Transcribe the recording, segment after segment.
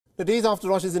The days after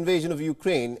Russia's invasion of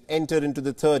Ukraine entered into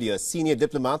the third year, senior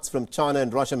diplomats from China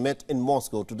and Russia met in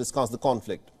Moscow to discuss the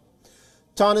conflict.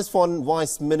 China's foreign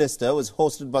vice minister was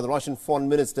hosted by the Russian foreign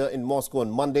minister in Moscow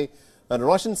on Monday, and a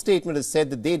Russian statement has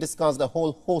said that they discussed a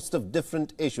whole host of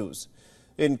different issues,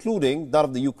 including that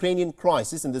of the Ukrainian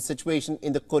crisis and the situation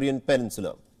in the Korean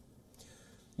peninsula.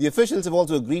 The officials have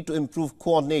also agreed to improve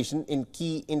coordination in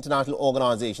key international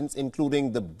organizations,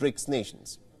 including the BRICS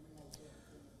nations.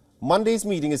 Monday's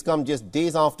meeting has come just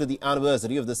days after the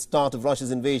anniversary of the start of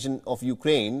Russia's invasion of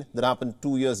Ukraine that happened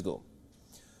 2 years ago.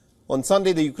 On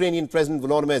Sunday, the Ukrainian President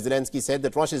Volodymyr Zelensky said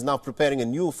that Russia is now preparing a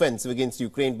new offensive against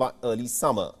Ukraine by early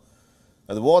summer.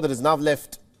 And the war that has now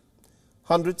left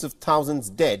hundreds of thousands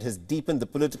dead has deepened the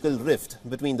political rift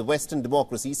between the Western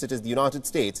democracies such as the United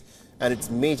States and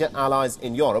its major allies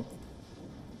in Europe,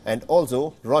 and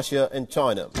also Russia and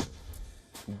China.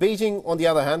 Beijing, on the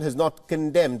other hand, has not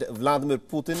condemned Vladimir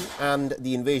Putin and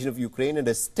the invasion of Ukraine and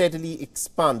has steadily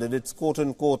expanded its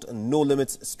quote-unquote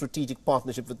no-limits strategic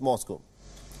partnership with Moscow.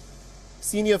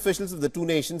 Senior officials of the two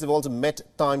nations have also met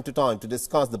time to time to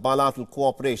discuss the bilateral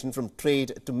cooperation from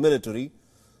trade to military,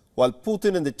 while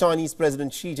Putin and the Chinese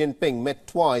President Xi Jinping met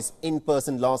twice in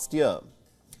person last year.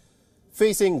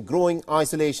 Facing growing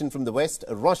isolation from the West,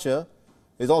 Russia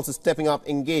is also stepping up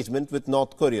engagement with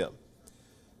North Korea.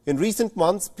 In recent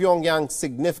months, Pyongyang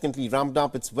significantly ramped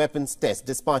up its weapons test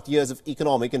despite years of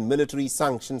economic and military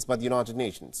sanctions by the United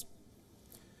Nations.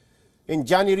 In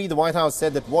January, the White House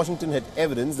said that Washington had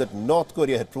evidence that North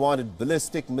Korea had provided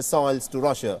ballistic missiles to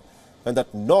Russia and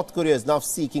that North Korea is now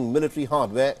seeking military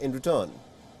hardware in return.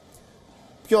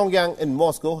 Pyongyang and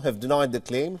Moscow have denied the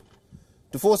claim.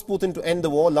 To force Putin to end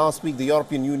the war, last week the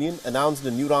European Union announced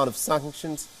a new round of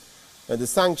sanctions. The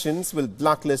sanctions will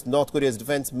blacklist North Korea's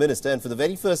defense minister and for the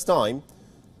very first time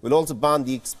will also ban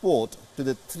the export to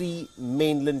the 3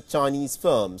 mainland Chinese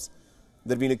firms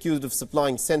that have been accused of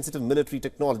supplying sensitive military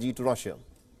technology to Russia.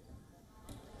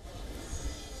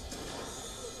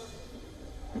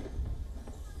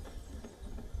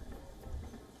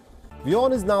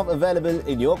 WION is now available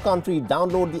in your country.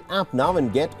 Download the app now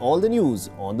and get all the news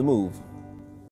on the move.